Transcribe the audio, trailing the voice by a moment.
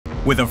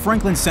With a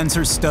Franklin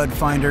Sensor Stud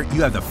Finder,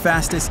 you have the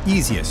fastest,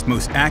 easiest,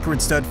 most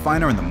accurate stud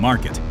finder in the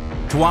market.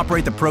 To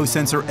operate the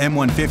ProSensor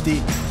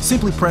M150,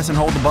 simply press and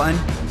hold the button,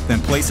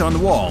 then place it on the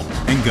wall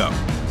and go.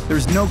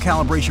 There's no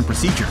calibration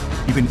procedure.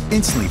 You can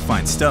instantly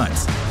find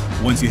studs.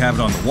 Once you have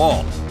it on the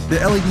wall, the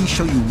LEDs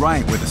show you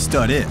right where the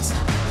stud is.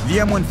 The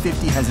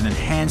M150 has an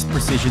enhanced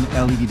precision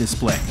LED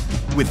display.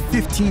 With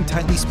 15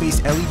 tightly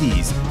spaced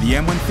LEDs, the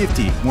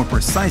M150 more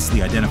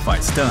precisely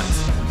identifies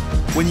studs.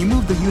 When you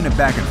move the unit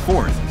back and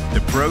forth, the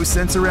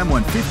ProSensor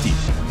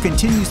M150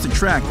 continues to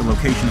track the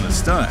location of the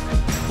stud,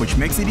 which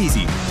makes it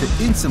easy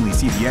to instantly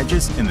see the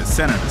edges in the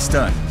center of the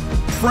stud.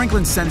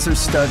 Franklin Sensor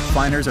Stud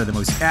Finders are the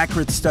most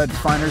accurate stud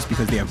finders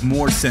because they have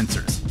more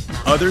sensors.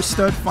 Other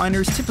stud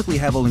finders typically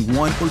have only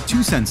 1 or 2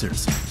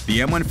 sensors.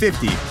 The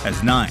M150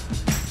 has 9.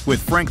 With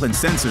Franklin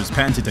Sensor's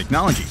patented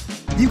technology,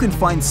 you can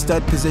find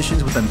stud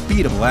positions with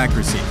unbeatable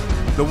accuracy.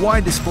 The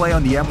wide display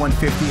on the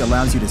M150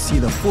 allows you to see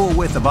the full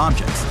width of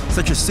objects,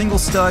 such as single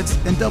studs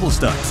and double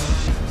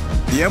studs.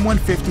 The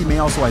M150 may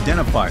also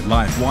identify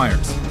live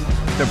wires.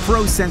 The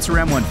ProSensor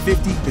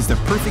M150 is the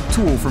perfect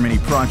tool for many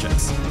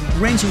projects,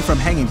 ranging from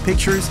hanging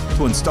pictures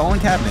to installing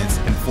cabinets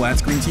and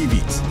flat-screen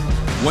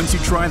TVs. Once you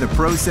try the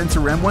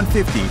ProSensor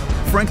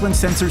M150, Franklin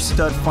Sensor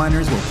Stud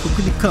Finders will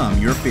quickly become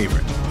your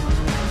favorite.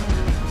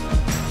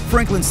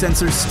 Franklin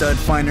Sensor Stud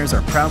Finders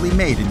are proudly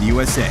made in the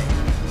USA.